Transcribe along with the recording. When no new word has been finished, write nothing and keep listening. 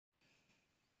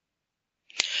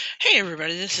Hey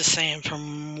everybody, this is Sam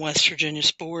from West Virginia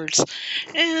Sports,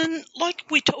 and like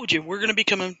we told you, we're going to be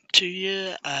coming to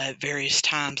you at various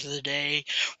times of the day.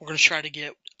 We're going to try to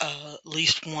get at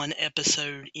least one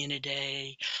episode in a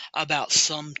day about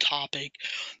some topic.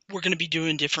 We're going to be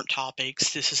doing different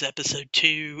topics. This is episode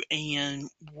 2, and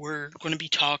we're going to be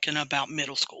talking about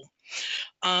middle school.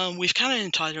 We've kind of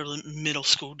entitled it Middle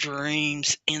School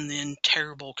Dreams and then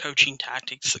terrible coaching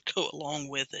tactics that go along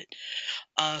with it.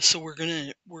 So we're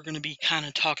gonna be kind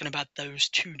of talking about those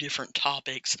two different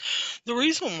topics. The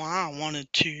reason why I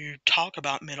wanted to talk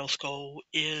about middle school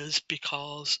is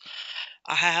because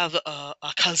I have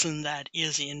a cousin that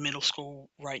is in middle school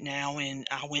right now, and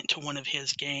I went to one of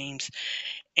his games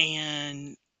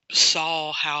and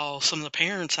saw how some of the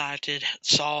parents acted,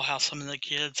 saw how some of the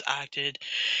kids acted,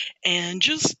 and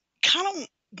just kind of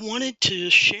wanted to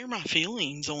share my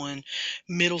feelings on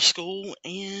middle school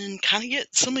and kind of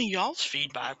get some of y'all's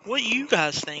feedback. What you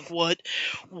guys think? What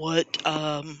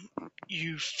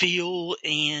you feel,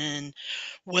 and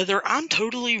whether I'm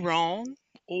totally wrong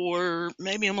or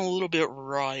maybe I'm a little bit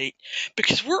right,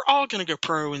 because we're all going to go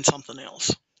pro in something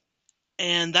else.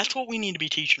 And that's what we need to be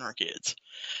teaching our kids.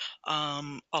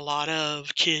 A lot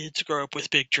of kids grow up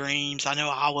with big dreams. I know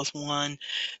I was one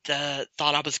that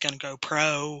thought I was going to go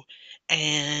pro,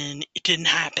 and it didn't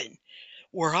happen.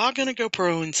 We're all going to go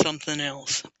pro in something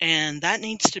else. And that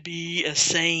needs to be a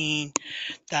saying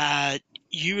that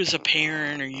you as a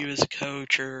parent or you as a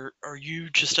coach or you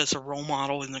just as a role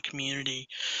model in the community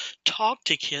talk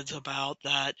to kids about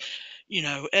that.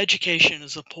 Education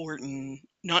is important,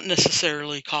 not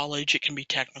necessarily college. It can be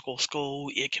technical school.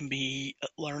 It can be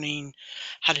learning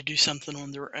how to do something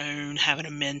on their own, having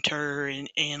a mentor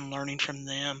and learning from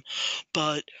them.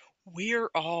 But we're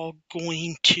all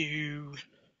going to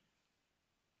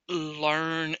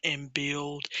learn and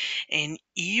build. And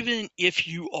even if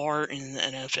you are in the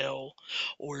NFL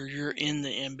or you're in the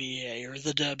NBA or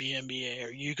the WNBA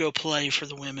or you go play for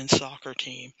the women's soccer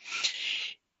team,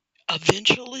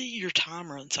 eventually your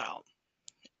time runs out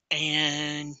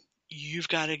and you've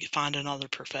got to find another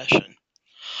profession.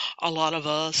 A lot of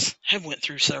us have went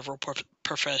through several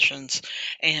professions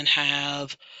and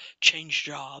have changed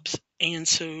jobs. And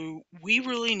so we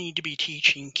really need to be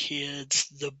teaching kids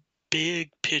the big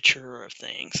picture of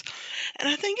things. And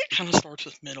I think it kind of starts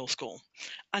with middle school.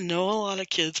 I know a lot of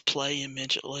kids play in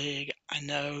midget league. I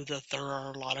know that there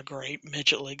are a lot of great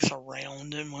midget leagues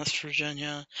around in West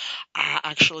Virginia. I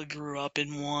actually grew up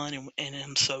in one and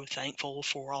am so thankful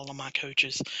for all of my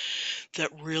coaches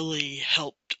that really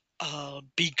helped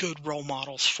be good role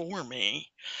models for me.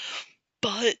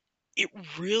 But it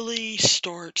really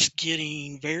starts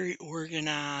getting very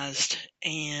organized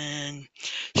and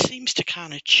seems to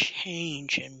kind of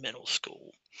change in middle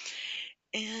school.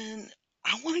 And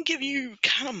I want to give you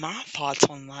kind of my thoughts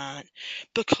on that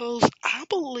because I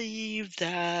believe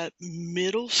that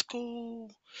middle school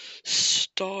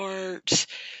starts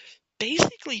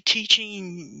basically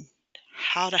teaching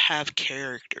how to have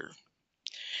character.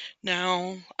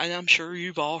 Now, I'm sure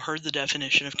you've all heard the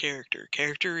definition of character.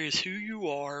 Character is who you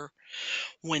are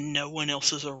when no one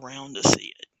else is around to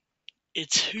see it.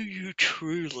 It's who you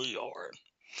truly are.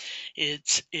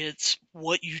 It's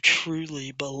what you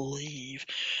truly believe.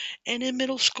 And in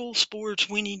middle school sports,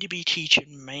 we need to be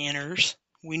teaching manners.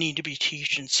 We need to be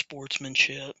teaching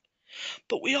sportsmanship.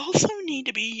 But we also need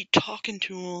to be talking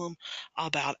to them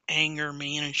about anger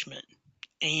management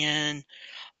and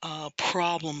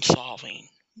problem solving.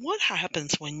 What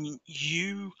happens when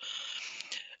you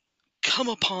come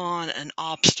upon an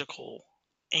obstacle,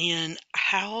 and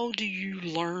how do you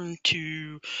learn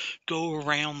to go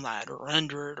around that or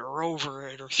under it or over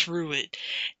it or through it?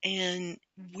 And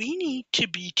we need to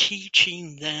be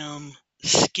teaching them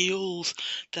skills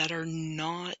that are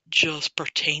not just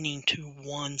pertaining to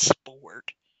one sport.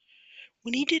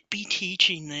 We need to be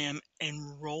teaching them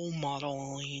and role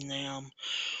modeling them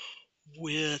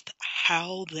with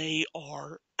how they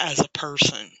are as a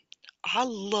person. I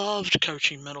loved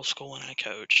coaching middle school when I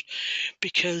coached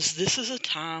because this is a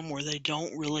time where they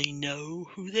don't really know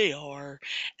who they are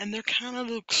and they're kind of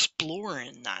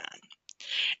exploring that.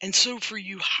 And so for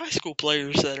you high school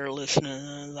players that are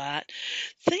listening to that,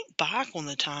 think back on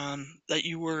the time that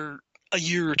you were a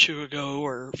year or two ago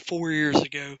or 4 years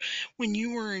ago when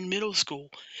you were in middle school.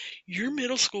 Your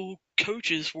middle school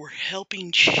coaches were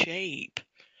helping shape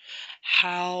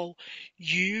how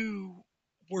you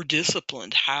were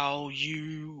disciplined, how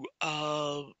you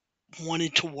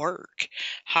wanted to work,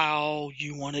 how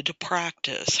you wanted to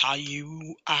practice, how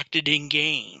you acted in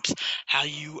games, how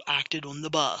you acted on the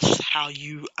bus, how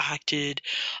you acted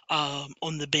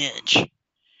on the bench.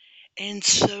 And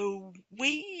so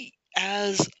we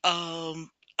as a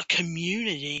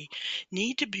community,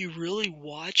 need to be really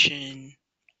watching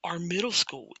our middle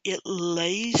school. It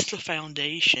lays the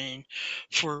foundation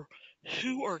for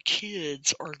who our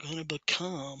kids are going to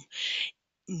become,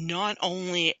 not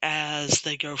only as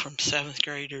they go from seventh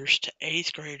graders to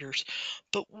eighth graders,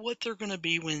 but what they're going to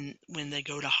be when they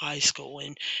go to high school,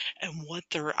 and what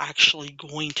they're actually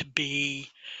going to be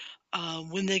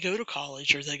when they go to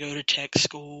college, or they go to tech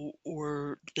school,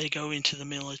 or they go into the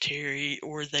military,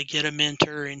 or they get a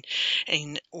mentor,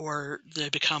 and or they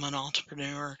become an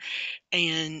entrepreneur,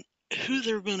 and who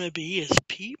they're going to be as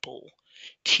people,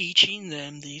 teaching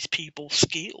them these people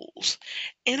skills.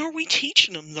 And are we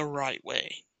teaching them the right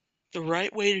way? The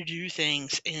right way to do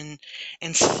things, and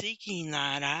seeking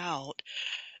that out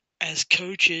as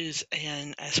coaches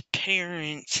and as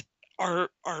parents.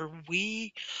 Are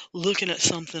we looking at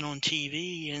something on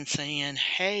TV and saying,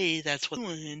 "Hey, that's what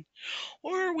they're doing,"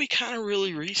 or are we kind of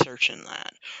really researching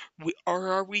that?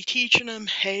 Or are we teaching them,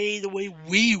 "Hey, the way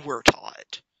we were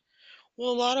taught"? Well,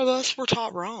 a lot of us were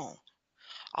taught wrong.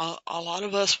 A lot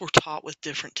of us were taught with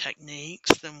different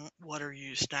techniques than what are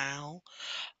used now.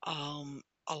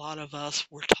 A lot of us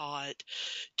were taught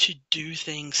to do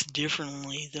things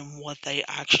differently than what they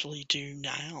actually do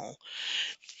now.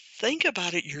 Think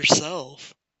about it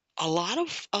yourself. A lot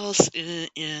of us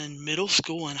in middle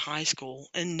school and high school,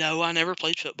 and no, I never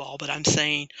played football, but I'm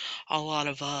saying a lot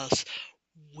of us,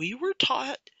 we were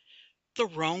taught the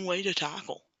wrong way to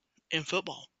tackle in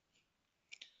football.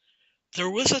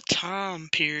 There was a time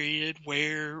period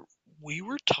where we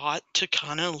were taught to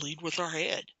kind of lead with our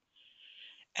head.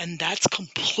 And that's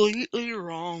completely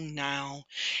wrong now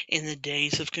in the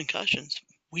days of concussions.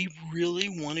 We really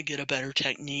want to get a better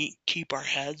technique, keep our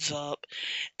heads up,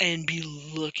 and be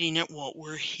looking at what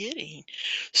we're hitting.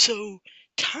 So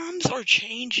times are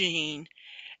changing,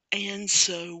 and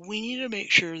so we need to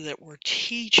make sure that we're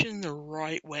teaching the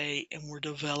right way and we're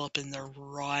developing the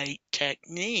right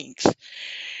techniques.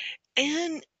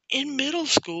 And in middle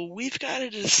school, we've got to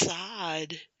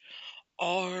decide,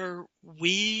 are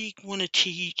we going to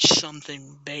teach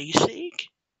something basic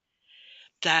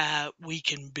that we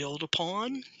can build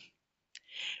upon?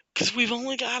 Because we've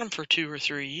only got them for 2 or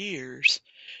 3 years.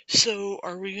 So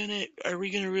are we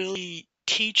gonna really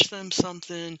teach them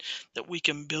something that we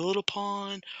can build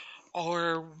upon? Or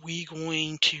are we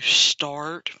going to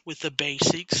start with the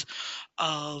basics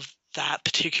of that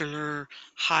particular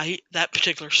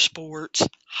sports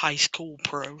high school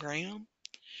program?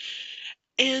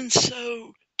 And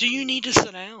so, do you need to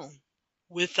sit down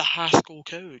with the high school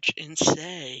coach and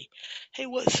say, "Hey,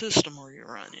 what system are you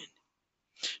running?"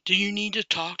 Do you need to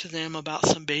talk to them about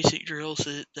some basic drills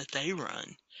that they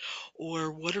run?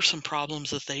 Or what are some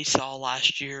problems that they saw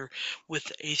last year with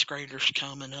the eighth graders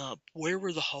coming up? Where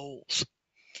were the holes?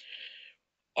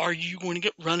 Are you going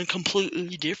to run a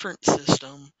completely different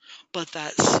system, but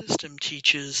that system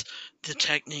teaches the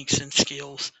techniques and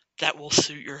skills that will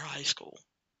suit your high school?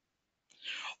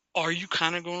 Are you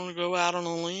kind of going to go out on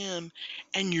a limb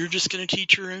and you're just going to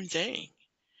teach your own thing?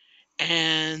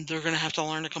 And they're going to have to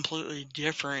learn a completely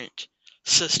different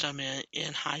system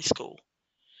in high school.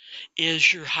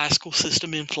 Is your high school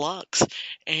system in flux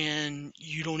and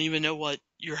you don't even know what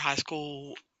your high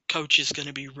school coach is going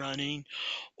to be running,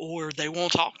 or they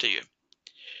won't talk to you?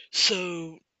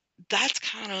 So that's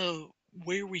kind of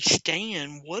where we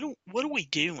stand. What are we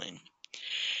doing?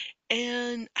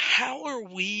 And how are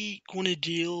we going to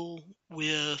deal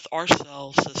with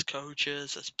ourselves as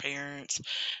coaches, as parents,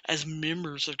 as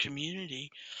members of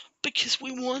community? Because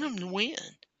we want them to win.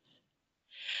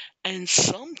 And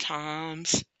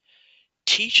sometimes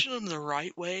teaching them the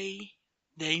right way,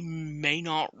 they may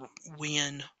not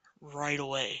win right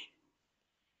away.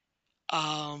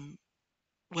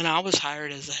 When I was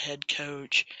hired as a head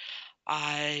coach,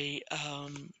 I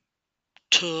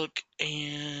took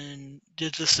and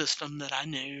did the system that I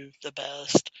knew the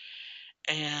best,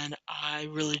 and I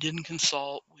really didn't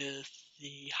consult with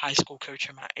the high school coach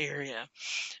in my area.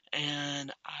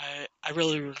 And I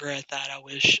really regret that. I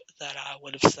wish that I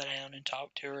would have sat down and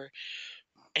talked to her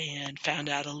and found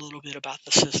out a little bit about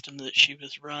the system that she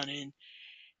was running,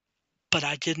 but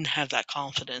I didn't have that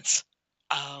confidence.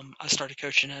 I started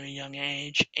coaching at a young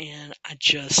age, and I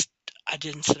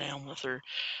didn't sit down with her.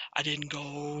 I didn't go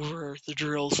over the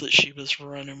drills that she was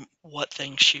running, what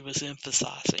things she was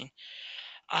emphasizing.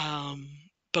 Um,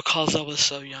 because I was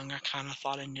so young, I kind of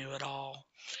thought I knew it all,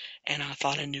 and I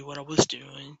thought I knew what I was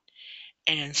doing.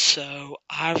 And so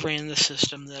I ran the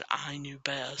system that I knew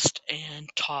best and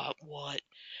taught what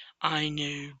I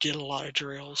knew, did a lot of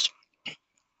drills.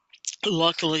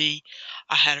 Luckily,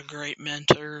 I had a great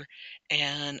mentor,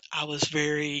 and I was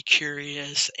very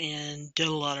curious and did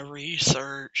a lot of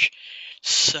research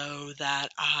so that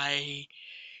I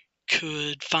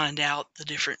could find out the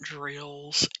different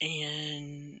drills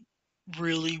and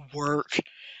really work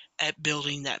at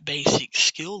building that basic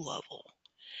skill level.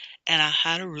 And I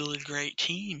had a really great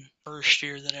team first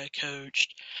year that I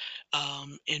coached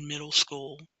in middle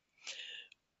school.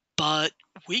 But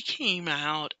we came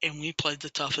out and we played the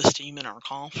toughest team in our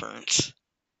conference,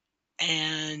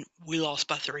 and we lost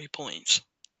by 3 points.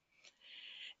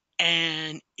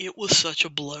 And it was such a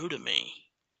blow to me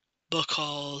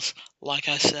because, like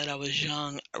I said, I was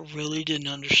young. I really didn't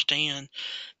understand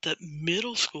that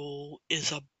middle school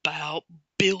is about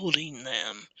building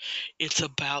them. It's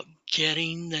about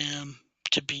getting them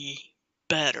to be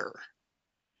better.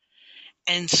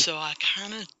 And so I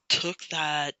kind of took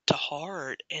that to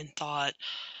heart and thought,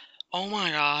 oh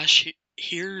my gosh,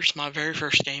 here's my very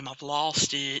first game. I've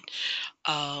lost it.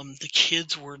 The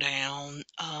kids were down.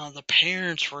 The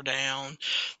parents were down.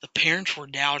 The parents were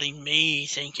doubting me,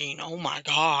 thinking, oh my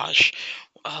gosh,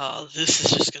 this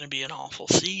is just going to be an awful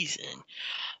season.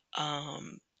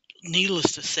 Um,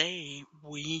 Needless to say,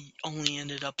 we only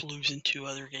ended up losing 2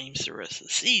 other games the rest of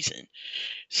the season.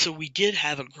 So we did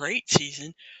have a great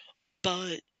season,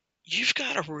 but you've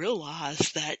got to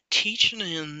realize that teaching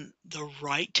them the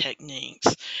right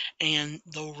techniques and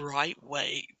the right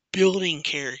way, building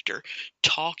character,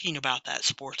 talking about that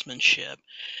sportsmanship,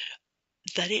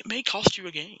 that it may cost you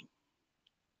a game.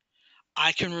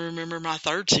 I can remember my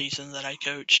third season that I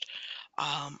coached.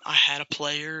 I had a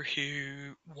player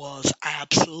who was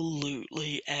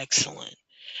absolutely excellent.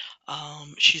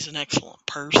 She's an excellent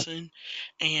person,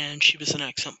 and she was an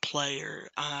excellent player.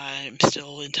 I'm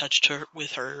still in touch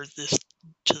with her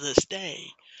to this day.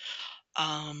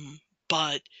 Um,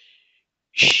 but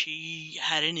she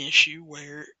had an issue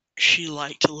where she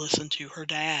liked to listen to her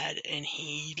dad, and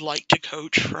he liked to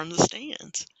coach from the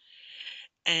stands.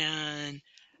 And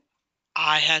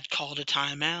I had called a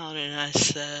timeout, and I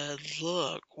said,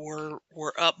 "Look, we're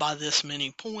up by this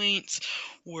many points.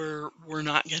 We're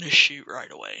not going to shoot right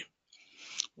away.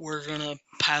 We're going to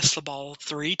pass the ball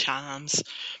 3 times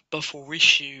before we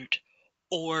shoot,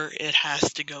 or it has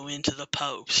to go into the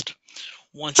post.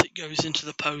 Once it goes into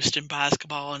the post in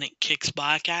basketball and it kicks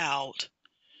back out,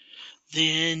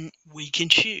 then we can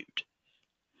shoot.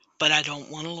 But I don't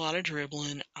want a lot of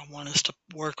dribbling. I want us to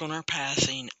work on our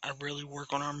passing. I really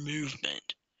work on our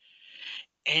movement."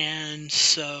 And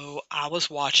so I was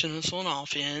watching this on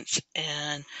offense,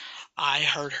 and I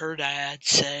heard her dad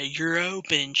say, "You're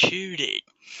open, shoot it."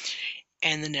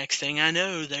 And the next thing I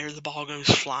know, there the ball goes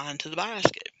flying to the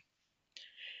basket.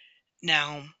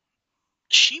 Now,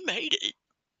 she made it,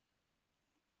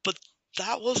 but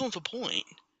that wasn't the point.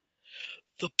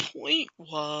 The point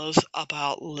was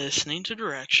about listening to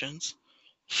directions,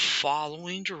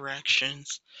 following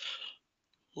directions,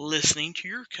 listening to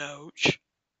your coach.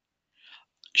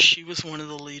 She was one of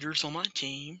the leaders on my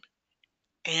team,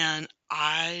 and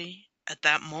I, at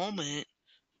that moment,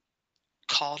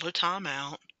 called a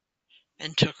timeout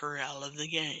and took her out of the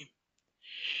game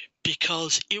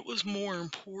because it was more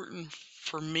important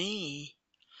for me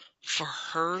for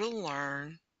her to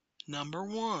learn, number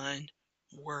one,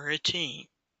 we're a team.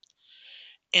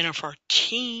 And if our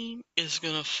team is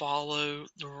going to follow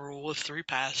the rule of 3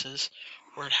 passes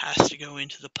where it has to go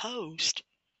into the post,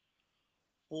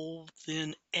 well,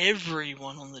 then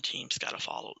everyone on the team's got to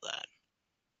follow that.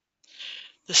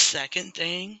 The second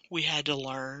thing we had to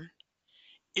learn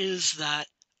is that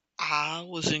I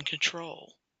was in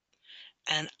control,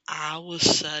 and I was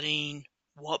setting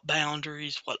what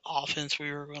boundaries, what offense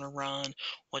we were going to run,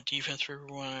 what defense we were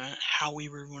going to run, how we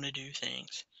were going to do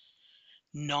things.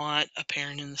 Not a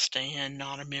parent in the stand,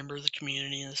 not a member of the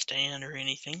community in the stand or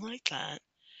anything like that.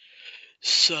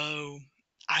 So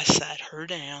I sat her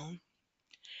down,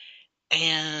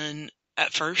 and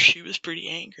at first she was pretty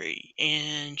angry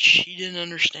and she didn't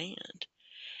understand.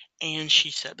 And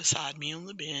she sat beside me on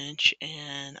the bench,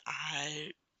 and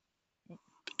I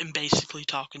am basically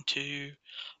talking to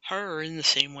her in the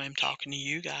same way I'm talking to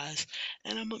you guys,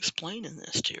 and I'm explaining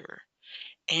this to her.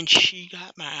 And she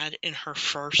got mad, and her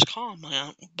first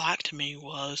comment back to me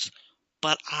was,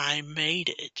 "But I made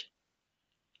it."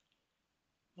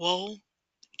 Well,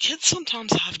 kids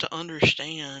sometimes have to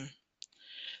understand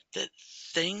that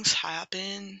things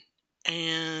happen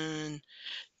and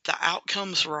the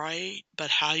outcome's right, but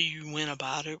how you went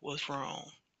about it was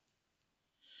wrong.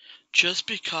 Just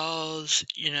because,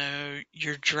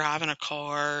 you're driving a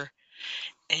car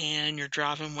and you're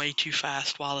driving way too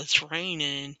fast while it's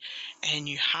raining and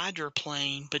you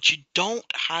hydroplane, but you don't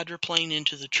hydroplane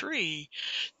into the tree,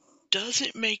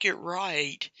 doesn't make it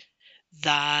right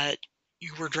that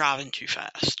you were driving too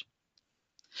fast.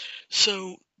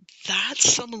 So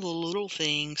that's some of the little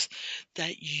things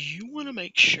that you want to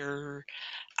make sure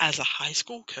as a high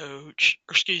school coach,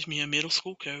 or excuse me, a middle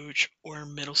school coach or a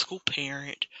middle school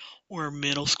parent or a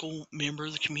middle school member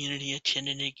of the community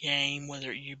attending a game,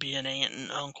 whether you be an aunt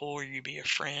and uncle or you be a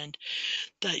friend,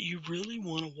 that you really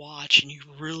want to watch and you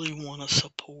really want to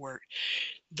support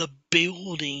the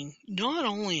building, not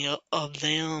only of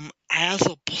them as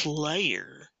a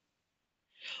player,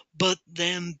 but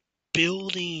them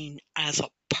building as a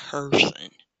person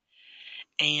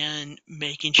and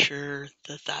making sure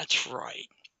that that's right.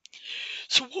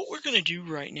 So what we're going to do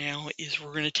right now is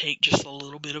we're going to take just a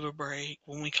little bit of a break.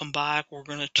 When we come back, we're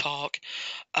going to talk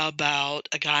about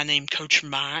a guy named Coach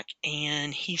Mike,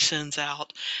 and he sends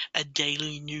out a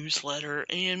daily newsletter,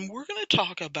 and we're going to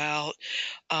talk about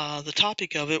the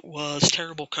topic of it was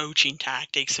terrible coaching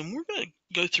tactics, and we're going to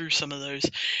go through some of those,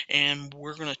 and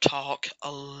we're going to talk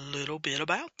a little bit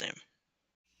about them.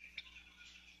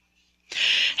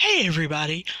 Hey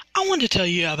everybody, I want to tell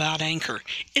you about Anchor.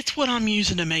 It's what I'm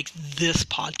using to make this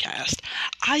podcast.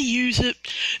 I use it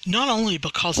not only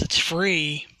because it's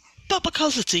free, but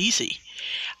because it's easy.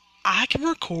 I can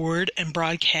record and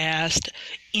broadcast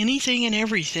anything and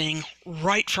everything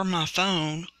right from my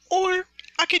phone, or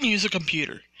I can use a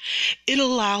computer. It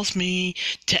allows me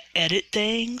to edit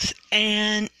things,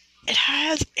 and it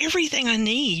has everything I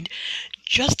need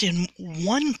just in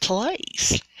one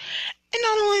place. And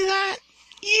not only that,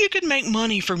 you can make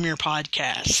money from your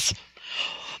podcasts.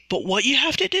 But what you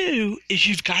have to do is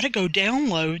you've got to go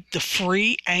download the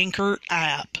free Anchor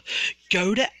app.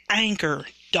 Go to anchor.fm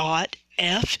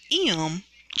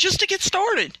just to get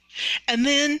started. And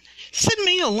then send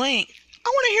me a link. I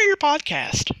want to hear your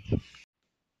podcast.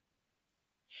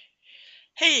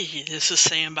 Hey, this is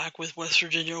Sam back with West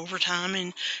Virginia Overtime,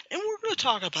 and we're going to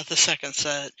talk about the second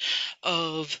set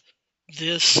of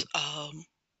this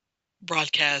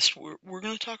broadcast. We're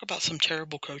going to talk about some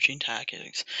terrible coaching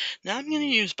tactics. Now, I'm going to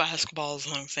use basketball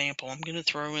as an example. I'm going to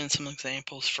throw in some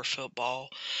examples for football,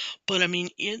 but I mean,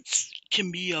 it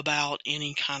can be about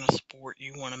any kind of sport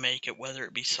you want to make it, whether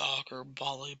it be soccer,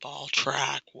 volleyball,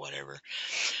 track, whatever.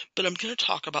 But I'm going to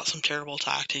talk about some terrible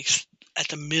tactics at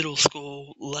the middle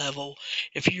school level.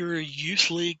 If you're a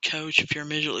youth league coach, if you're a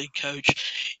midget league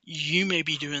coach, you may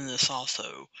be doing this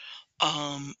also.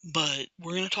 But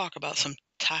we're going to talk about some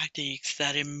tactics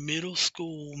that in middle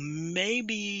school may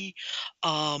be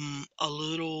a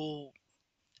little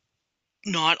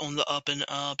not on the up and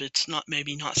up. It's not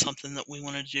maybe not something that we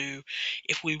want to do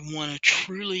if we want to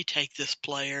truly take this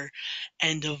player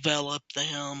and develop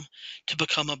them to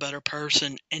become a better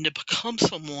person and to become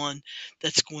someone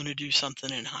that's going to do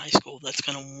something in high school, that's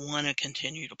going to want to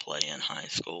continue to play in high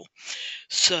school.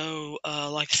 So,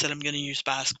 like I said, I'm going to use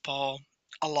basketball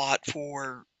a lot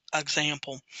for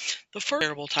example. The first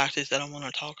terrible tactic that I want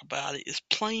to talk about is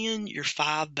playing your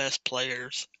 5 best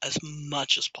players as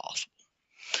much as possible.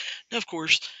 Now, of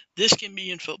course, this can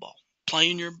be in football,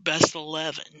 playing your best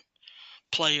 11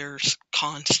 players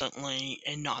constantly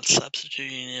and not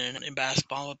substituting in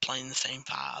basketball, playing the same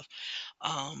 5.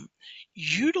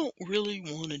 You don't really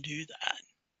want to do that.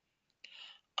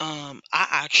 I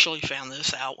actually found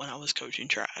this out when I was coaching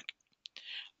track.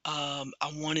 I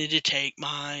wanted to take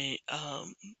my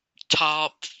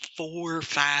top 4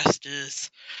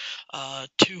 fastest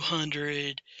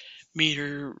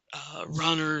 200-meter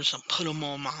runners and put them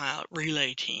on my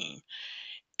relay team.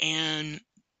 And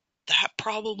that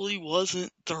probably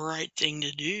wasn't the right thing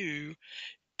to do,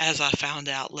 as I found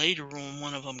out later when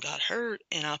one of them got hurt,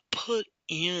 and I put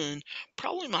in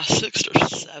probably my 6th or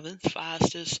 7th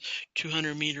fastest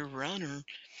 200-meter runner.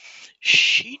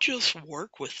 She just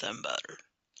worked with them better.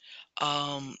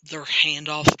 Their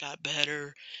handoffs got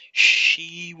better.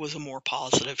 She was a more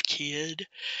positive kid,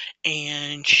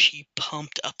 and she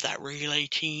pumped up that relay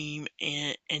team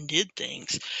and did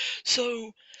things.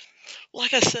 So,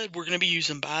 like I said, we're going to be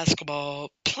using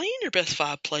basketball, playing your best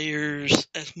 5 players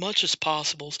as much as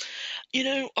possible. You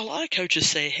know, a lot of coaches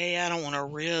say, hey, I don't want to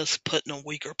risk putting a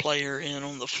weaker player in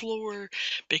on the floor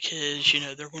because, you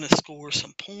know, they're going to score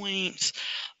some points.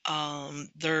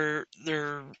 They're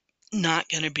not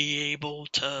going to be able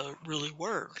to really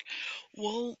work.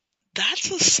 Well,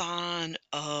 that's a sign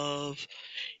of,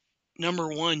 number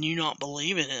 1, you not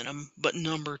believing in them, but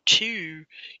number 2,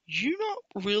 you not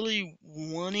really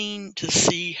wanting to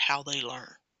see how they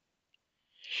learn.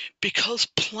 Because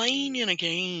playing in a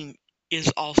game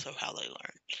is also how they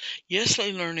learn. Yes,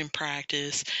 they learn in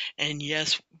practice, and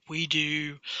yes, we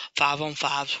do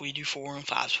 5-on-5s, we do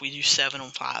 4-on-5s, we do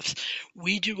 7-on-5s.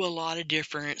 We do a lot of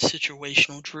different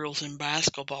situational drills in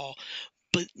basketball,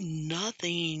 but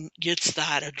nothing gets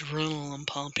that adrenaline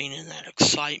pumping and that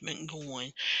excitement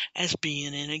going as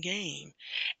being in a game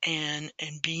and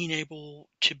being able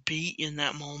to be in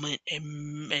that moment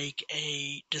and make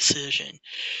a decision.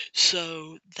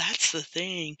 So that's the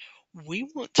thing. We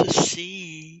want to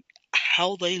see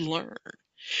how they learn.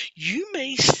 You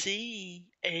may see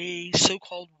a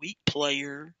so-called weak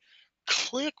player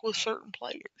click with certain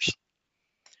players.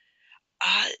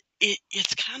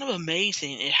 It's kind of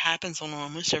amazing. It happens on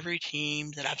almost every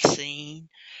team that I've seen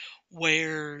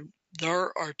where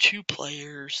there are two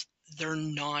players. They're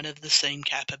not of the same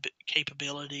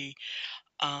capability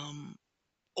um,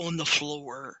 on the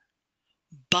floor,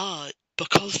 but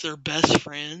because they're best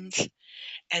friends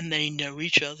and they know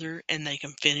each other and they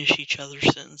can finish each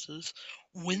other's sentences,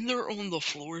 when they're on the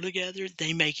floor together,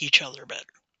 they make each other better.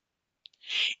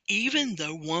 Even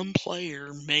though one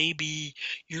player may be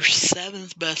your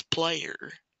seventh best player,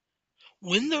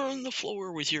 when they're on the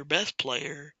floor with your best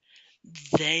player,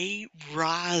 they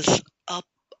rise up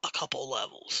a couple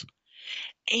levels.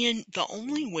 And the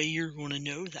only way you're going to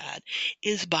know that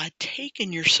is by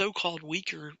taking your so-called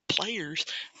weaker players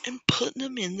and putting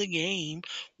them in the game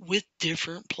with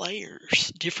different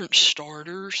players, different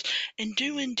starters, and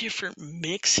doing different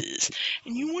mixes.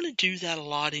 And you want to do that a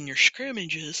lot in your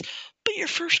scrimmages, but your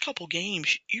first couple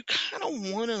games, you kind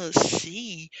of want to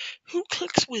see who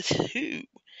clicks with who.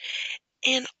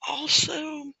 And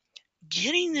also,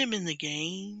 getting them in the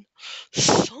game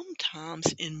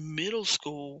sometimes in middle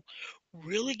school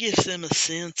really gives them a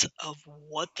sense of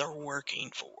what they're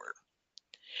working for.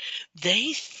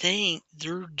 They think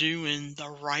they're doing the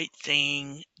right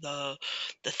thing, the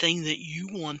thing that you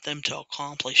want them to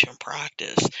accomplish in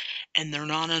practice, and they're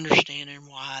not understanding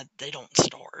why they don't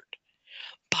start.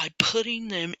 By putting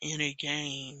them in a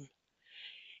game,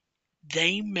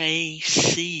 they may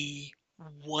see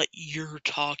what you're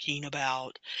talking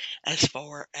about as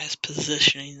far as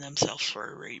positioning themselves for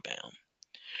a rebound.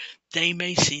 They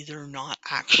may see they're not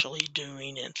actually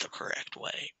doing it the correct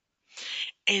way.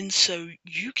 And so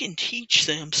you can teach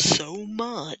them so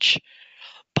much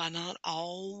by not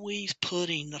always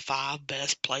putting the five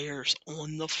best players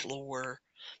on the floor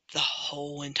the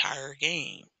whole entire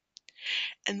game.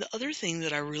 And the other thing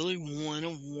that I really want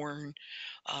to warn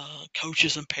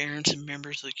coaches and parents and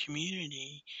members of the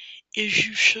community is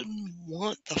you shouldn't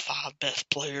want the five best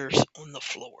players on the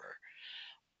floor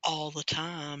all the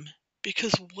time,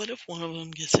 because what if one of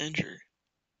them gets injured?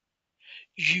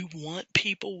 You want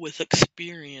people with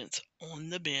experience on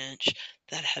the bench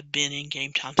that have been in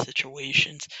game time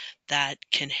situations that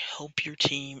can help your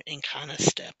team and kind of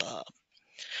step up.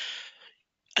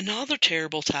 Another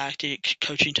terrible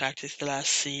coaching tactic that I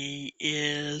see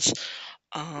is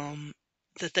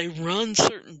that they run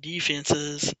certain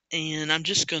defenses, and I'm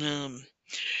just going to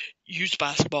use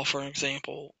basketball for an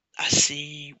example. I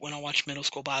see when I watch middle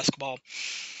school basketball,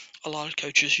 a lot of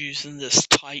coaches using this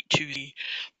tight 2D,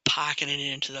 packing it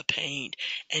into the paint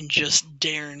and just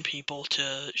daring people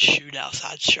to shoot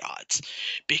outside shots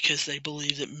because they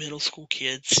believe that middle school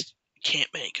kids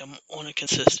can't make them on a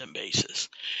consistent basis.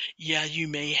 Yeah, you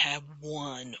may have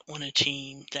one on a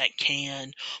team that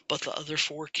can, but the other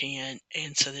four can't,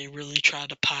 and so they really try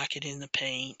to pack it in the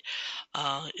paint.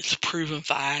 It's a proven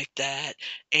fact that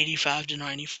 85 to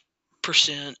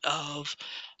 90% of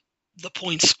the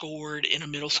points scored in a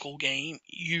middle school game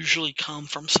usually come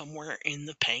from somewhere in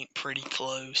the paint pretty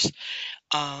close.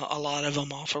 A lot of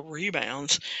them off of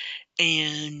rebounds.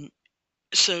 And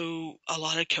so a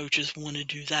lot of coaches want to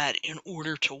do that in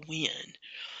order to win.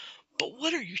 But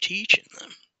what are you teaching them?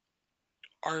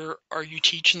 Are you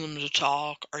teaching them to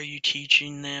talk? Are you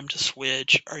teaching them to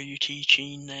switch? Are you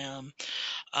teaching them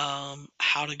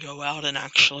how to go out and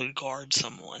actually guard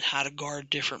someone, how to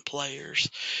guard different players?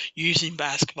 Using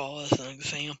basketball as an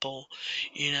example,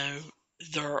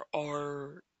 there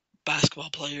are basketball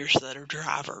players that are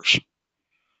drivers.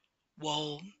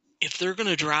 Well, if they're going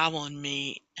to drive on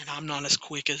me and I'm not as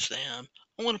quick as them,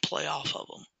 I want to play off of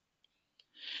them.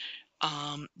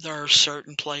 There are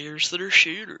certain players that are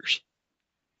shooters.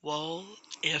 Well,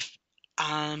 if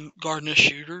I'm guarding a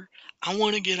shooter, I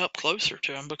want to get up closer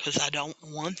to them because I don't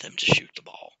want them to shoot the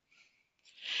ball.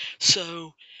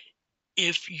 So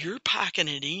if you're packing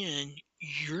it in,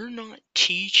 you're not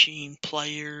teaching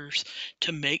players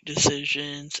to make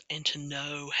decisions and to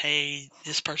know, hey,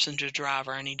 this person's a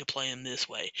driver, I need to play him this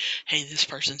way. Hey, this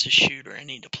person's a shooter, I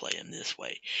need to play him this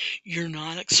way. You're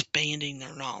not expanding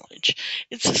their knowledge.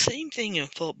 It's the same thing in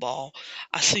football.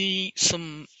 I see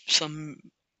some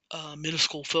middle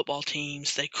school football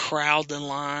teams, they crowd the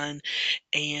line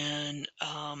and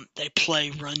they play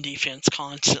run defense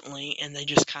constantly, and they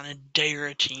just kind of dare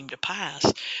a team to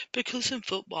pass. Because in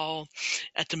football,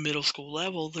 at the middle school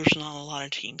level, there's not a lot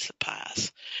of teams that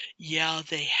pass. Yeah,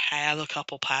 they have a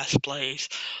couple pass plays,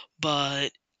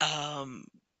 but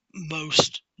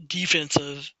most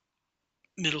defensive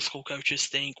middle school coaches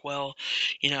think, well,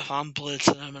 if I'm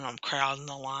blitzing them and I'm crowding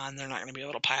the line, they're not going to be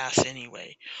able to pass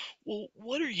anyway. Well,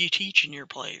 what are you teaching your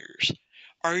players?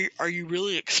 Are you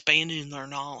really expanding their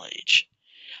knowledge?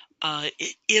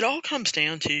 It all comes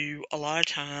down to, a lot of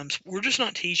times, we're just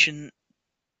not teaching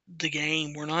the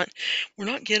game. We're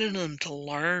not getting them to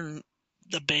learn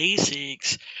the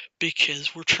basics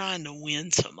because we're trying to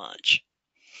win so much.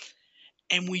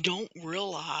 And we don't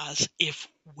realize, if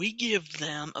we give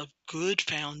them a good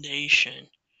foundation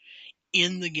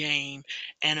in the game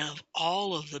and of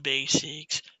all of the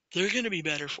basics, they're going to be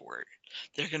better for it.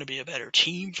 They're going to be a better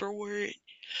team for it.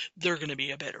 They're going to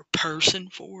be a better person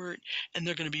for it. And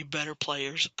they're going to be better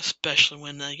players, especially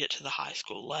when they get to the high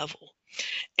school level.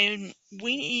 And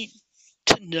we need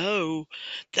to know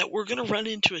that we're going to run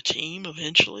into a team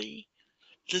eventually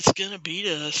that's going to beat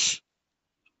us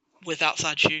with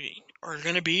outside shooting, or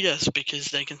going to beat us because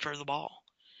they can throw the ball.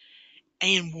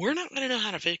 And we're not going to know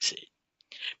how to fix it.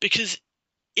 Because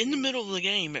in the middle of the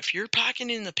game, if you're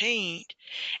packing in the paint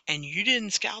and you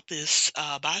didn't scout this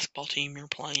basketball team you're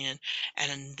playing,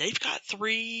 and they've got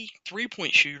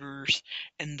three-point shooters,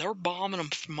 and they're bombing them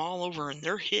from all over and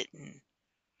they're hitting,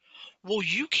 well,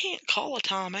 you can't call a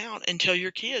timeout and tell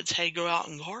your kids, hey, go out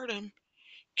and guard them,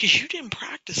 because you didn't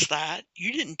practice that.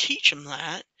 You didn't teach them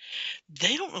that.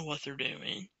 They don't know what they're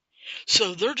doing.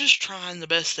 So they're just trying the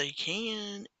best they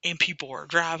can, and people are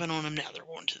driving on them. Now they're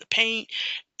going to the paint,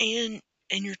 and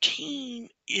your team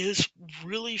is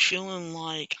really feeling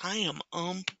like, I am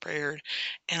unprepared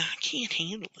and I can't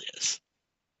handle this.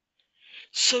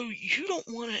 So you don't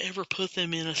want to ever put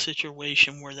them in a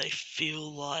situation where they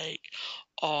feel like,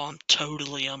 oh, I'm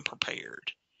totally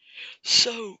unprepared.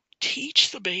 So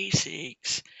teach the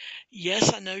basics.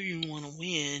 Yes, I know you want to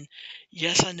win.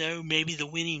 Yes, I know maybe the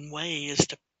winning way is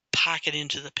to pack it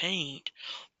into the paint,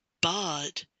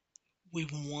 but we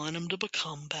want them to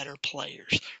become better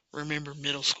players. Remember,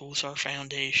 middle school is our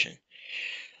foundation.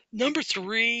 Number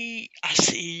 3, I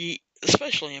see,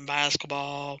 especially in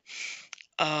basketball,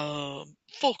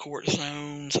 full court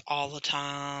zones all the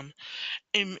time.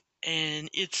 And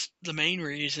it's, the main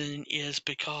reason is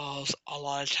because a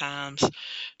lot of times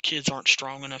kids aren't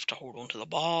strong enough to hold onto the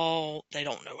ball. They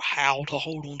don't know how to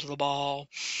hold onto the ball.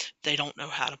 They don't know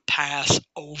how to pass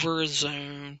over a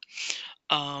zone.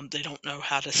 They don't know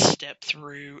how to step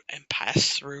through and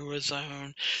pass through a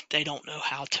zone. They don't know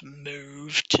how to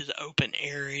move to the open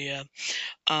area.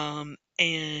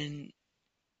 And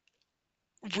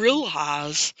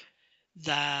realize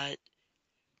that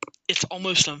it's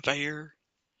almost unfair,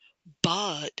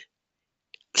 but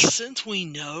since we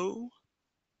know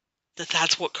that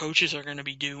that's what coaches are going to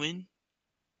be doing,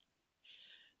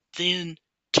 then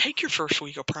take your first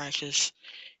week of practice,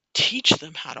 teach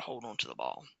them how to hold on to the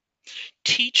ball,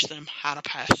 teach them how to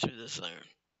pass through the zone,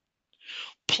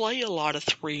 play a lot of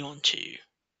 3-on-2,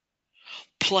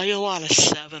 play a lot of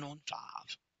 7-on-5,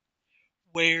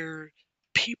 where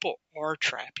people are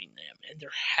trapping them and they're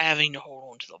having to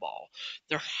hold on to the ball.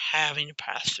 They're having to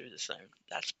pass through the zone.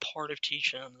 That's part of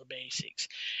teaching them the basics.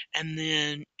 And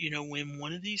then, when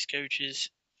one of these coaches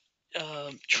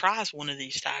tries one of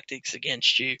these tactics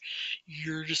against you,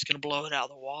 you're just going to blow it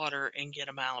out of the water and get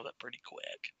them out of it pretty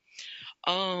quick.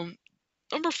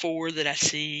 Number 4 that I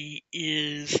see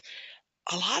is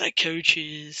a lot of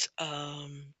coaches,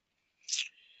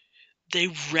 they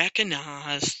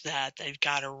recognize that they've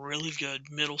got a really good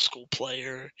middle school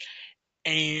player,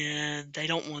 and they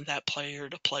don't want that player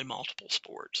to play multiple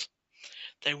sports.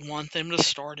 They want them to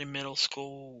start in middle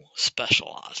school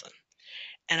specializing.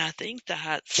 And I think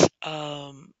that's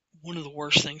one of the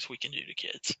worst things we can do to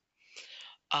kids,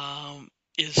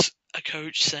 is a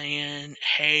coach saying,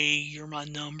 hey, you're my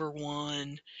number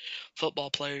one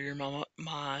football player, you're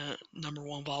my number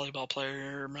one volleyball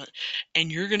player,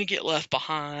 and you're going to get left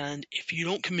behind if you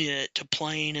don't commit to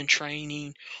playing and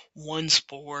training one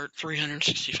sport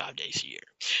 365 days a year.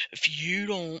 If you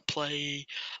don't play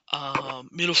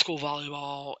middle school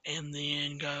volleyball and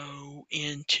then go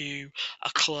into a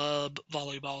club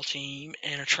volleyball team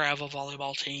and a travel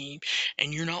volleyball team,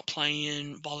 and you're not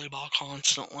playing volleyball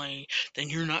constantly, then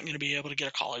you're not going to be able to get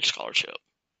a college scholarship.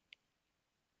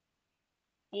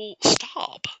 Well,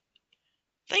 stop.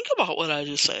 Think about what I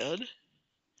just said.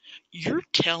 You're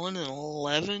telling an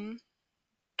 11,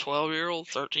 12-year-old,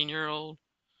 13-year-old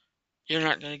you're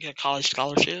not going to get a college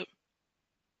scholarship?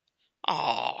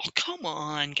 Oh, come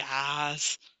on,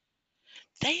 guys.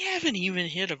 They haven't even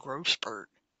hit a growth spurt.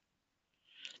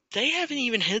 They haven't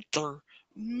even hit their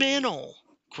mental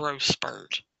growth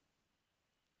spurt.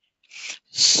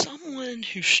 Someone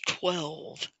who's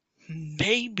 12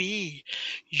 may be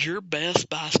your best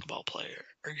basketball player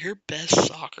or your best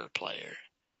soccer player.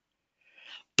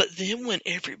 But then when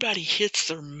everybody hits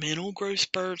their mental growth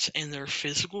spurts and their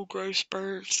physical growth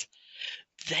spurts,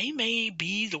 they may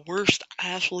be the worst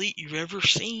athlete you've ever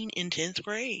seen in 10th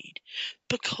grade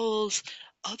because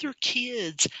other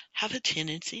kids have a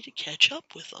tendency to catch up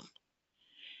with them.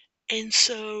 And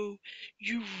so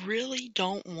you really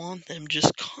don't want them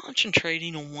just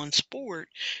concentrating on one sport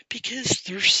because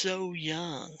they're so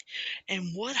young.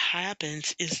 And what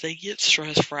happens is they get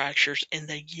stress fractures and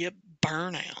they get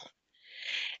burnout.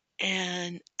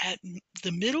 And at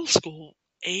the middle school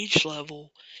age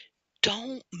level,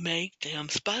 don't make them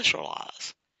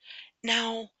specialize.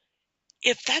 Now,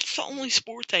 if that's the only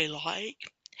sport they like,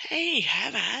 hey,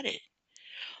 have at it.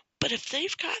 But if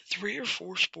they've got 3 or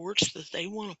 4 sports that they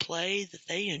want to play, that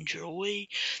they enjoy,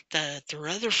 that their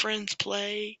other friends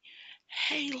play,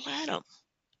 hey, let them.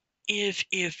 If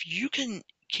you can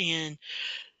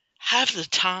have the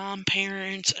time,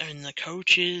 parents and the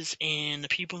coaches and the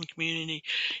people in the community,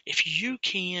 if you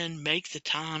can make the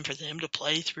time for them to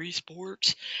play 3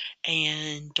 sports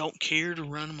and don't care to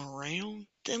run them around,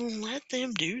 then let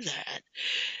them do that.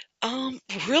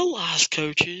 Realize,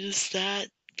 coaches, that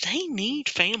they need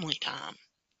family time.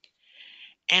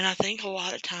 And I think a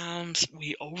lot of times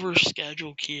we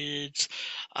overschedule kids.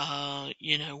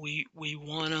 We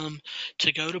want them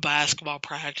to go to basketball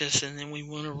practice, and then we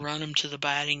want to run them to the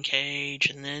batting cage,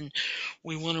 and then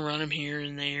we want to run them here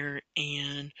and there,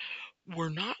 and we're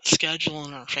not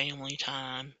scheduling our family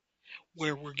time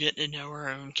where we're getting to know our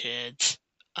own kids,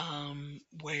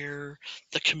 where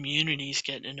the community's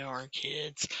getting to know our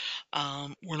kids.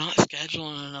 We're not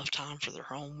scheduling enough time for their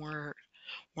homework.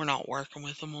 We're not working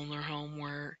with them on their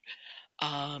homework.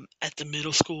 At the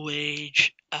middle school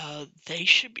age, they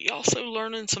should be also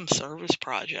learning some service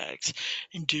projects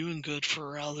and doing good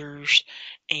for others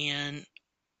and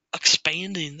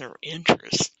expanding their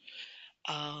interests.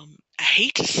 I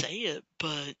hate to say it,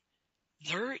 but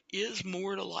there is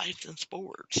more to life than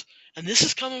sports. And this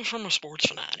is coming from a sports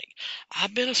fanatic.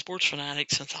 I've been a sports fanatic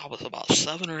since I was about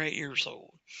 7 or 8 years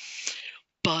old.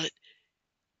 But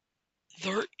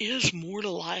there is more to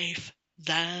life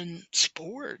than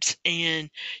sports, and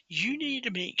you need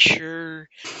to make sure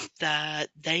that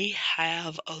they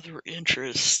have other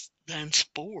interests than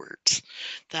sports.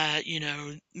 That,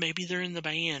 maybe they're in the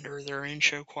band, or they're in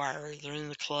show choir, or they're in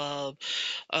the club,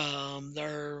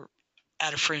 they're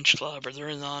at a French club, or they're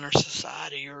in the honor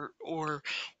society, or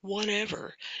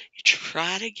whatever. You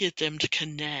try to get them to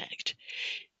connect.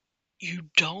 You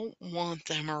don't want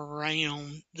them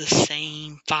around the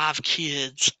same 5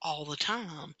 kids all the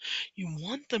time. You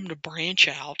want them to branch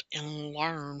out and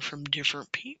learn from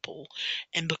different people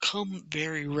and become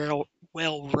very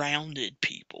well-rounded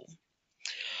people.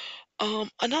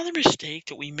 Another mistake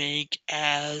that we make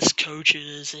as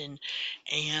coaches and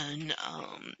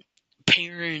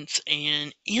parents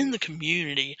and in the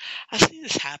community, I see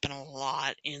this happen a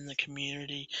lot in the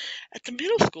community. At the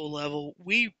middle school level,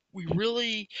 we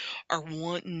really are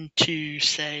wanting to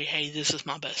say, hey, this is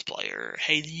my best player.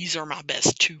 Hey, these are my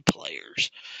best 2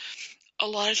 players. A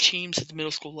lot of teams at the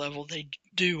middle school level, they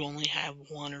do only have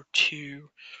 1 or 2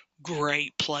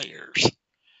 great players.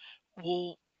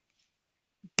 Well,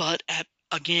 but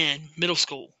again, middle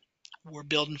school, we're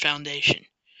building foundation.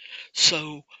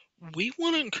 So we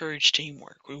want to encourage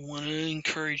teamwork. We want to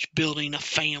encourage building a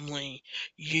family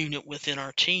unit within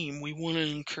our team. We want to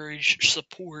encourage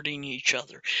supporting each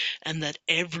other and that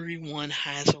everyone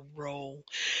has a role.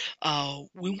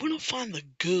 We want to find the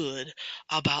good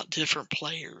about different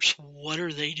players. What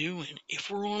are they doing?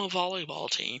 If we're on a volleyball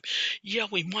team, yeah,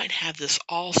 we might have this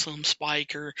awesome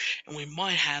spiker and we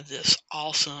might have this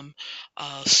awesome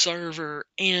server.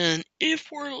 And if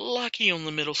we're lucky on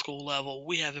the middle school level,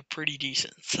 we have a pretty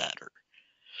decent setter.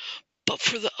 But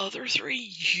for the other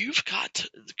three, you've got to,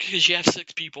 because you have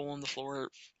 6 people on the floor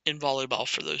in volleyball,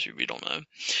 for those of you who don't know.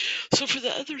 So for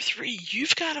the other three,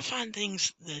 you've got to find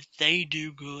things that they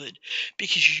do good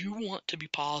because you want to be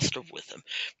positive with them.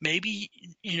 Maybe,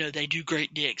 they do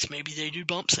great digs. Maybe they do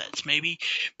bump sets. Maybe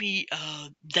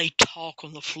they talk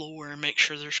on the floor and make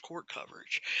sure there's court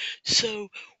coverage. So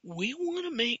we want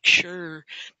to make sure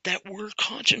that we're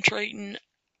concentrating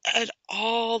at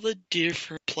all the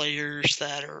different players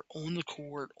that are on the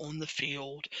court, on the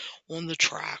field, on the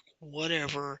track,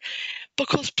 whatever,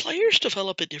 because players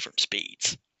develop at different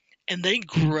speeds and they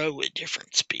grow at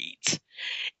different speeds.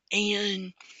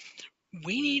 And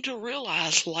we need to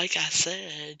realize, like I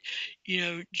said,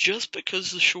 just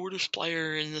because the shortest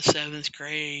player in the 7th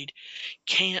grade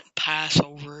can't pass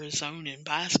over a zone in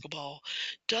basketball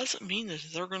doesn't mean that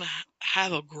they're going to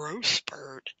have a growth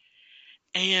spurt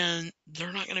and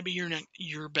they're not going to be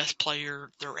your best player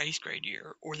their 8th grade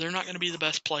year, or they're not going to be the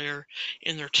best player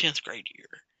in their 10th grade year.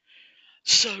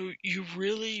 So you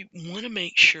really want to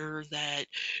make sure that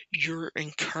you're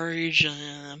encouraging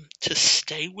them to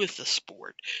stay with the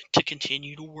sport, to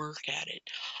continue to work at it.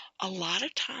 A lot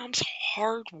of times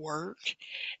hard work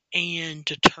and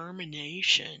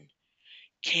determination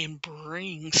can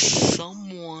bring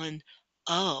someone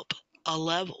up a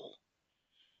level.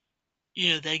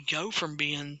 They go from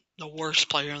being the worst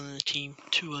player on the team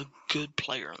to a good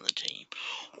player on the team.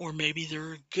 Or maybe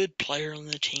they're a good player on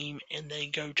the team and they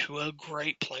go to a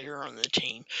great player on the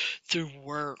team through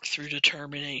work, through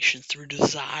determination, through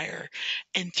desire,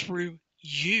 and through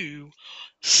you,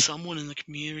 someone in the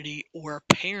community or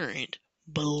a parent,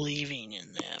 believing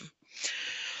in them.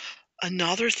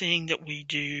 Another thing that we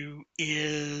do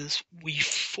is we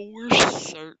force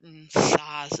certain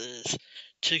sizes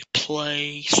to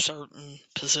play certain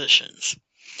positions.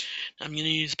 I'm going to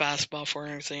use basketball for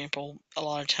an example. A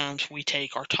lot of times we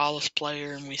take our tallest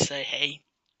player and we say, hey,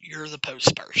 you're the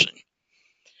post person.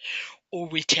 Or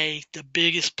we take the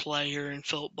biggest player in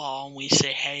football and we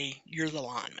say, hey, you're the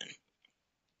lineman.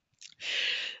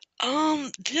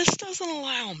 This doesn't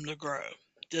allow them to grow.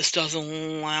 This doesn't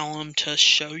allow them to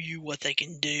show you what they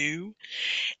can do.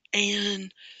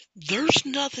 And there's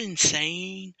nothing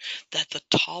saying that the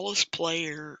tallest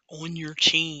player on your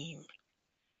team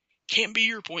can't be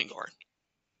your point guard.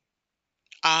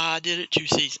 I did it 2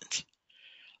 seasons.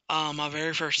 My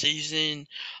very first season,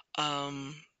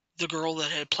 the girl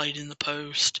that had played in the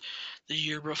post the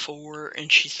year before,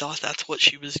 and she thought that's what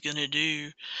she was going to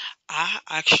do, I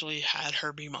actually had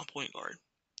her be my point guard.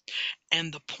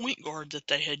 And the point guard that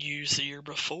they had used the year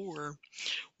before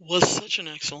was such an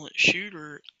excellent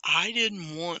shooter. I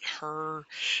didn't want her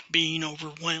being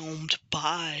overwhelmed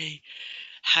by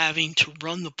having to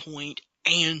run the point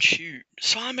and shoot.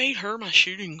 So I made her my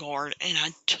shooting guard, and I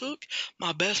took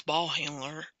my best ball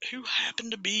handler, who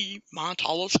happened to be my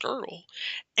tallest girl,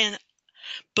 and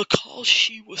because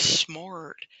she was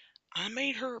smart, I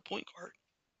made her a point guard.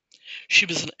 She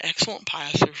was an excellent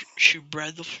passer. She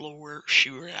read the floor. She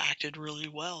reacted really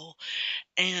well.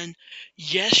 And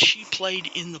yes, she played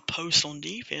in the post on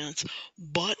defense,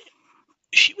 but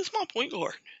she was my point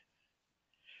guard.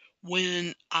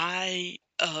 When I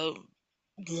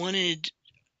wanted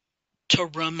to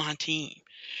run my team,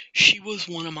 she was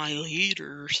one of my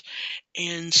leaders.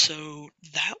 And so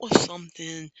that was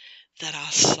something that I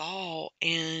saw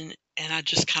and I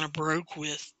just kind of broke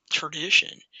with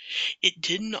tradition. It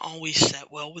didn't always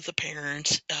set well with the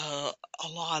parents. A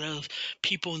lot of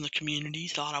people in the community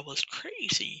thought I was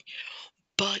crazy,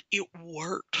 but it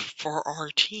worked for our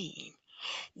team.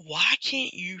 Why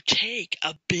can't you take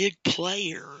a big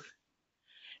player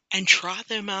and try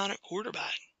them out at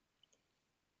quarterback?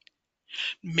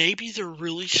 Maybe they're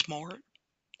really smart.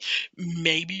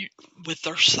 Maybe with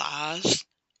their size,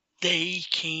 they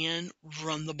can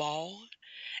run the ball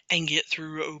and get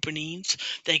through openings.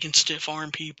 They can stiff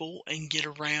arm people and get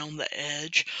around the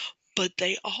edge. But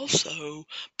they also,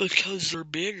 because they're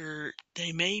bigger,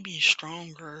 they may be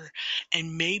stronger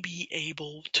and may be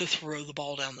able to throw the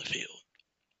ball down the field.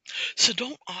 So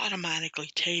don't automatically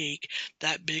take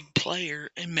that big player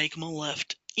and make them a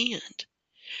left end.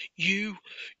 You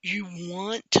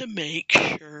want to make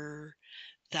sure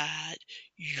that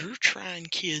you're trying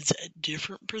kids at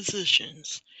different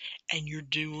positions and you're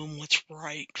doing what's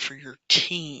right for your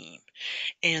team,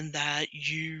 and that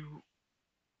you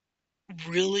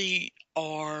really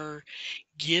are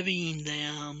giving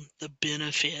them the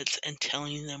benefits and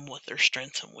telling them what their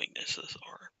strengths and weaknesses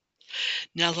are.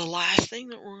 Now, the last thing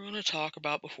that we're going to talk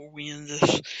about before we end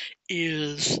this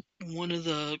is one of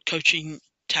the coaching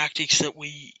tactics that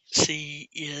we see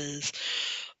is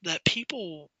that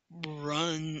people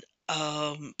run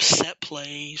set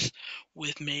plays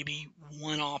with maybe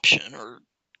one option or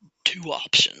two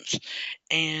options.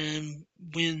 And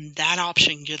when that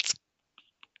option gets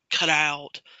cut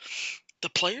out, the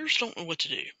players don't know what to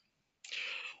do.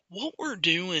 What we're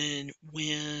doing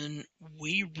when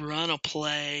we run a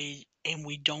play and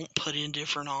we don't put in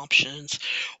different options,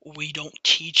 we don't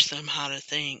teach them how to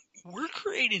think, we're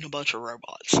creating a bunch of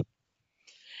robots.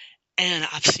 And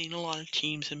I've seen a lot of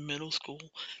teams in middle school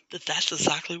that's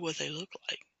exactly what they look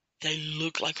like. They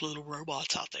look like little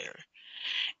robots out there.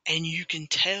 And you can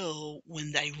tell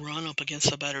when they run up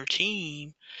against a better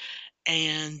team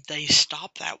and they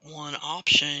stop that one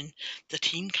option, the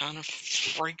team kind of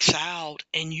freaks out,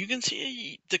 and you can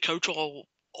see the coach will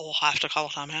have to call a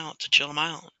timeout to chill them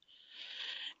out.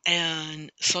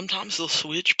 And sometimes they'll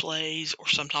switch plays, or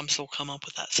sometimes they'll come up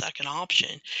with that second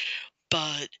option.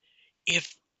 But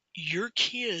if your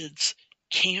kids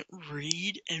can't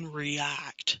read and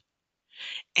react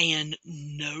and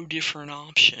know different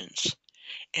options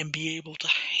and be able to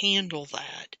handle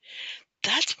that,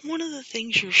 that's one of the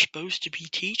things you're supposed to be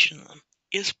teaching them,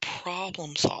 is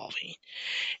problem solving.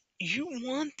 You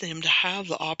want them to have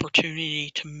the opportunity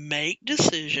to make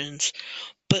decisions,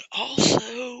 but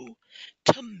also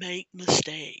to make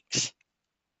mistakes.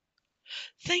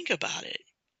 Think about it.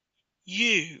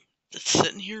 You that's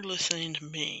sitting here listening to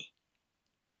me,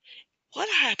 what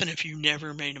happened if you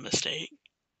never made a mistake?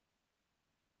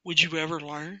 Would you ever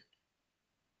learn?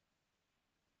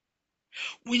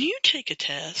 When you take a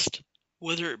test,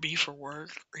 whether it be for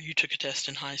work or you took a test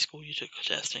in high school, you took a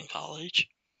test in college,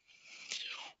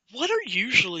 what are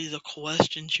usually the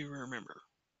questions you remember?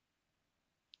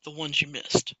 The ones you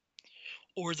missed,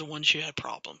 or the ones you had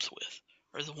problems with,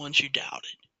 or the ones you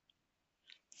doubted.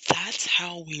 That's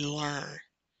how we learn.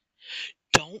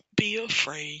 Don't be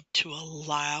afraid to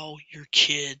allow your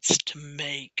kids to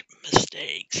make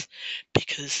mistakes,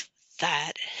 because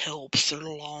that helps their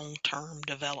long-term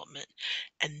development.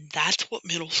 And that's what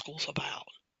middle school's about.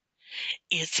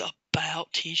 It's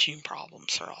about teaching problem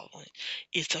solving.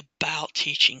 It's about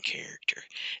teaching character.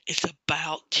 It's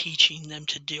about teaching them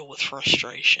to deal with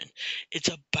frustration. It's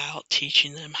about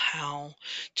teaching them how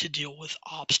to deal with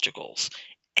obstacles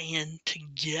and to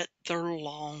get their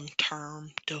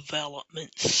long-term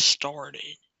development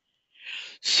started.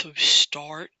 So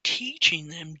start teaching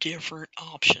them different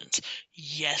options.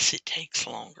 Yes, it takes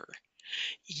longer.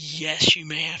 Yes, you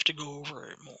may have to go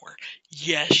over it more.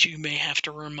 Yes, you may have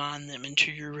to remind them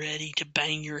until you're ready to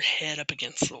bang your head up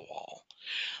against the wall.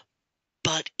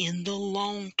 But in the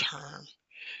long term,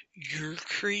 you're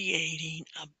creating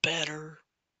a better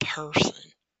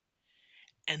person.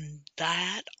 And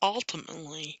that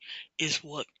ultimately is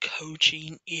what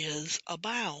coaching is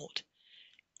about,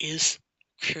 is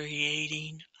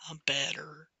creating a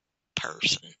better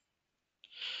person.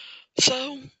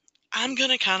 So I'm going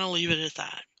to kind of leave it at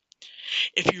that.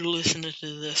 If you're listening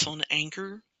to this on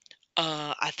Anchor,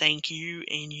 I thank you,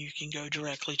 and you can go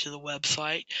directly to the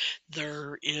website.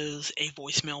 There is a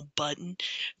voicemail button.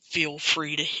 Feel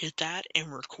free to hit that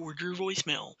and record your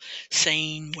voicemail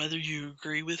saying whether you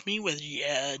agree with me, whether you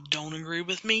don't agree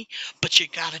with me, but you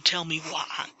got to tell me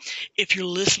why. If you're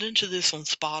listening to this on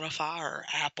Spotify or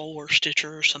Apple or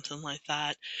Stitcher or something like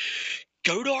that,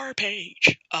 go to our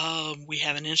page. We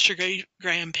have an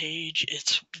Instagram page.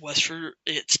 It's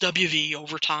WV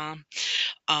Overtime.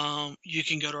 You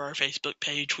can go to our Facebook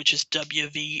page, which is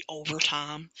WV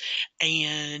Overtime,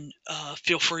 and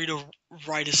feel free to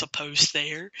write us a post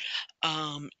there.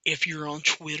 If you're on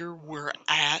Twitter, we're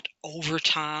at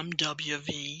Overtime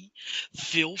WV.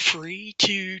 Feel free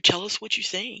to tell us what you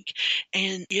think.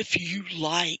 And if you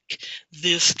like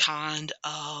this kind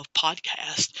of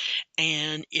podcast,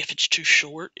 and if it's too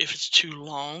short, if it's too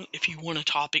long, if you want a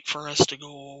topic for us to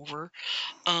go over,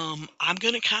 I'm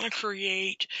going to kind of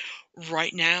create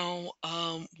right now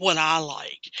what I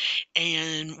like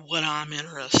and what I'm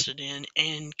interested in,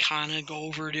 and kind of go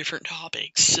over different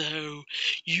topics. So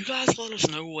you guys let us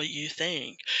know what you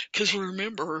think, because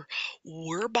remember,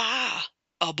 we're by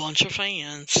a bunch of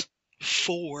fans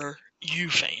for you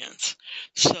fans.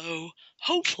 So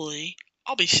hopefully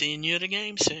I'll be seeing you at a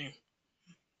game soon.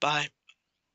 Bye.